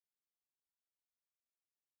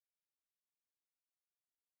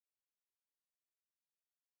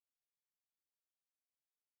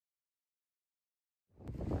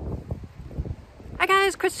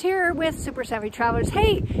guys, Chris here with Super Savvy Travelers.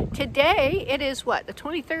 Hey, today it is what, the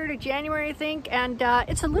 23rd of January, I think, and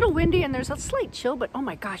it's a little windy and there's a slight chill, but oh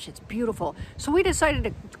my gosh, it's beautiful. So we decided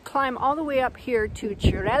to climb all the way up here to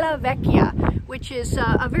Cirella Vecchia, which is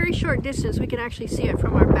a very short distance. We can actually see it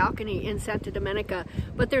from our balcony in Santa Domenica,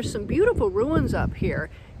 but there's some beautiful ruins up here.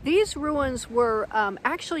 These ruins were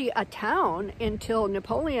actually a town until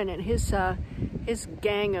Napoleon and his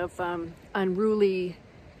gang of unruly,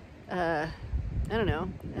 I don't know,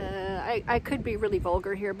 I could be really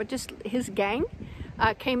vulgar here, but just his gang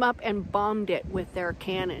came up and bombed it with their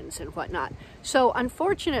cannons and whatnot. So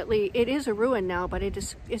unfortunately, it is a ruin now, but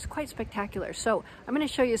it's quite spectacular. So I'm going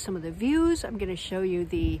to show you some of the views. I'm going to show you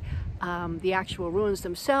the actual ruins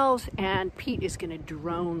themselves, and Pete is going to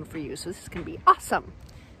drone for you. So this is going to be awesome.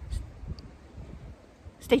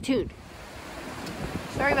 Stay tuned.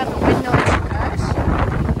 Sorry about the wind noise, guys.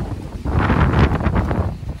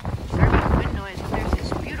 Sorry about the wind noise. There's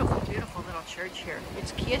this beautiful, beautiful little church here.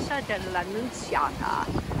 It's Chiesa dell'Annunziata,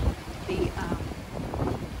 the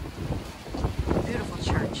beautiful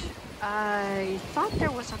church. I thought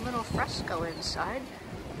there was a little fresco inside.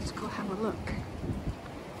 Let's go have a look.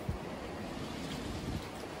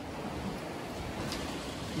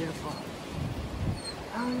 Beautiful.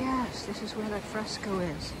 Oh yes, this is where that fresco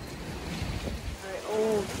is. Very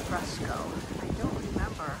old fresco. I don't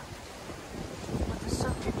remember what the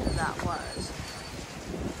subject of that was.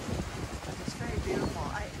 But it's very beautiful.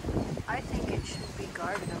 I think it should be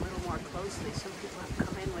guarded a little more closely. Some people have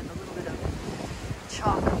come in with a little bit of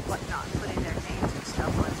chalk and whatnot, putting their names and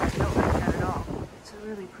stuff on it. I don't like that at all. It's a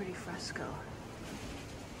really pretty fresco.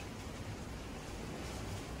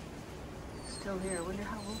 Still here. I wonder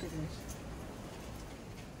how old it is.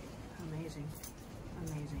 Amazing,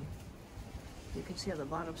 amazing. You can see at the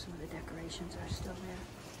bottom some of the decorations are still there.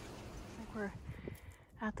 I think we're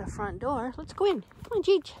at the front door. Let's go in. Come on,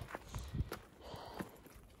 Jeej.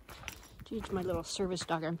 Jeej's my little service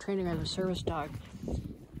dog. I'm training her as a service dog.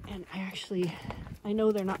 And I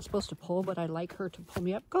know they're not supposed to pull, but I like her to pull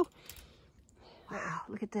me up. Go. Wow,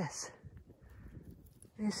 look at this.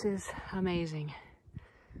 This is amazing.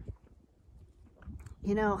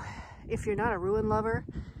 You know, if you're not a ruin lover,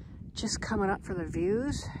 just coming up for the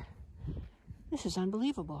views, this is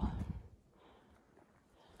unbelievable.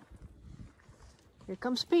 Here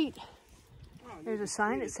comes Pete. Wow, there's a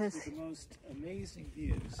sign that says the most amazing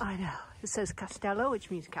views. I know. It says Castello, which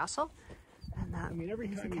means castle. And that, I mean, every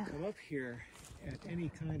time you come up here at any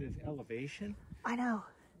kind of elevation, I know,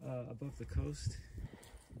 above the coast,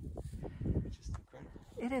 it's just incredible.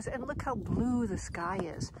 It is, and look how blue the sky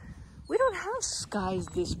is. We don't have skies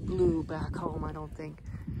this blue back home, I don't think.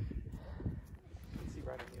 You can see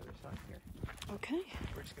right on the other side here. Okay.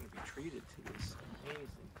 We're just going to be treated to this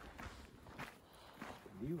amazing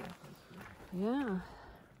view out Yeah.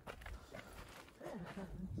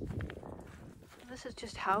 This is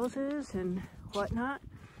just houses and whatnot.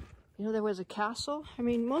 You know, there was a castle. I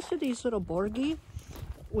mean, most of these little borghi,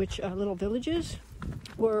 which are little villages,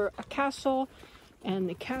 were a castle, and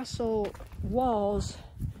the castle walls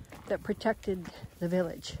that protected the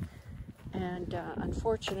village. And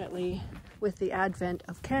unfortunately, with the advent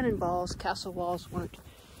of cannonballs, castle walls weren't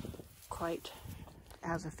quite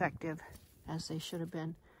as effective as they should have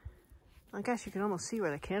been. I guess you can almost see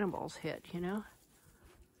where the cannonballs hit, you know?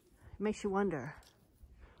 It makes you wonder.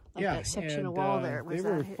 Like that section of wall there. They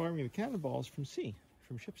were firing the cannonballs from sea,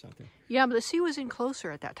 from ships out there. Yeah, but the sea was in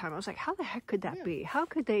closer at that time. I was like, how the heck could that be? How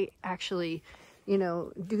could they actually, you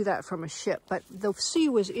know, do that from a ship? But the sea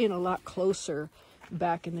was in a lot closer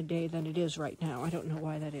back in the day than it is right now. I don't know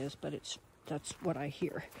why that is, but that's what I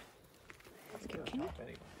hear.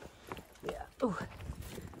 Yeah. Oh,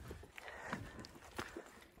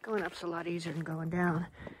 going up's a lot easier than going down.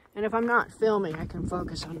 And if I'm not filming, I can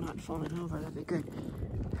focus on not falling over. That'd be good.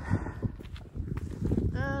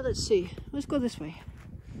 Let's see. Let's go this way.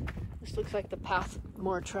 This looks like the path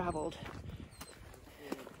more traveled.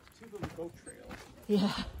 Two little goat trails.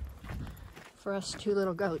 Yeah. For us two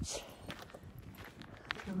little goats.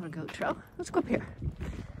 A little goat trail. Let's go up here.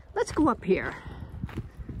 Let's go up here.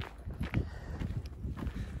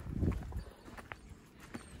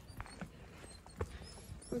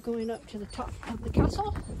 We're going up to the top of the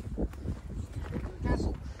castle.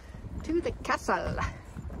 To the castle.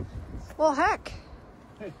 Well, heck.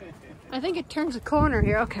 I think it turns a corner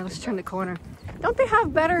here. Okay, let's turn the corner. Don't they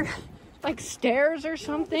have better, like, stairs or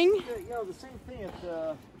something? Yeah, the same thing at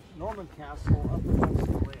the Norman Castle up against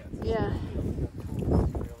the land. Yeah.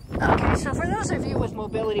 Okay, so for those of you with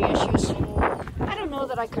mobility issues, I don't know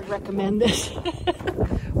that I could recommend this.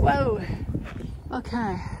 Whoa.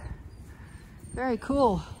 Okay. Very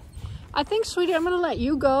cool. I think, sweetie, I'm going to let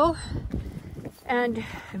you go and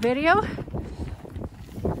video.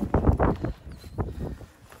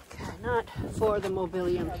 Okay, not for the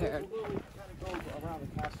mobility impaired. It kind of goes around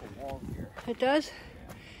the castle wall here. It does?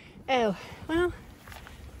 Oh, well.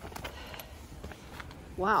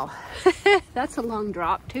 Wow. That's a long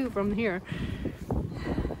drop, too, from here.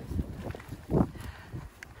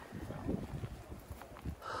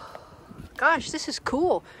 Gosh, this is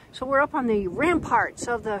cool. So we're up on the ramparts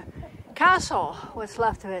of the castle, what's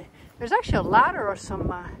left of it. There's actually a ladder or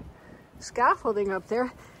some scaffolding up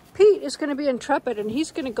there. Pete is going to be intrepid, and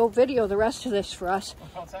he's going to go video the rest of this for us.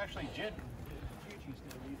 Well, it's actually Gigi's going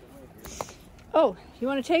to lead the way here. Oh, you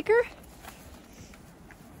want to take her?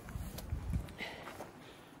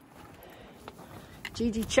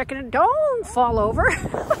 Gigi checking it. Don't fall over.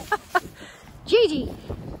 Gigi,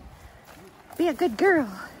 be a good girl.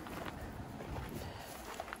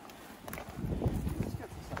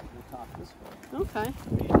 Okay.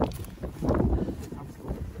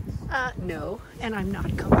 No, and I'm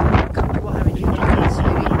not comfortable having you do this.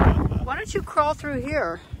 Why don't you crawl through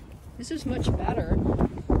here? This is much better.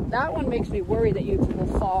 That one makes me worry that you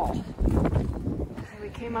will fall. Okay, we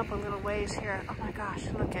came up a little ways here. Oh my gosh,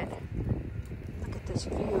 look at this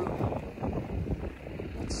view.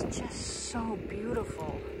 It's just so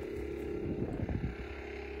beautiful.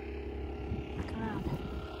 Look around.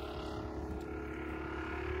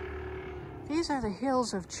 These are the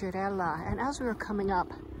hills of Cirella, and as we were coming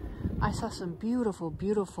up, I saw some beautiful,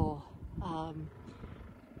 beautiful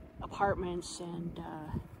apartments and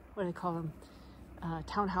what do they call them?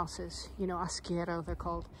 Townhouses. You know, asquiero they're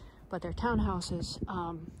called, but they're townhouses,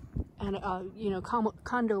 and you know,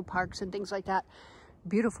 condo parks and things like that.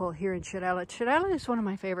 Beautiful here in Cirella. Cirella is one of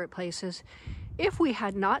my favorite places. If we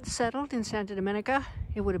had not settled in Santa Domenica,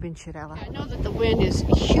 it would have been Cirella. I know that the wind is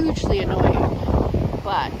hugely annoying,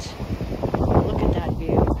 but look at that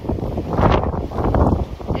view.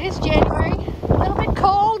 It is January, a little bit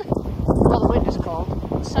cold. Well, the wind is cold.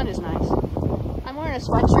 The sun is nice. I'm wearing a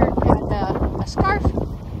sweatshirt and a scarf,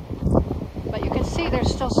 but you can see there's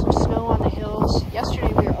still some snow on the hills.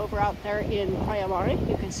 Yesterday we were over out there in Calabria.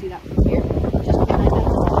 You can see that from here, just behind that.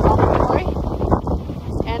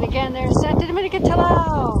 And again, there's Santa Domenica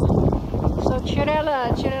Talao. So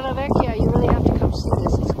Cirella Vecchia, you really have to come see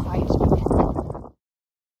this.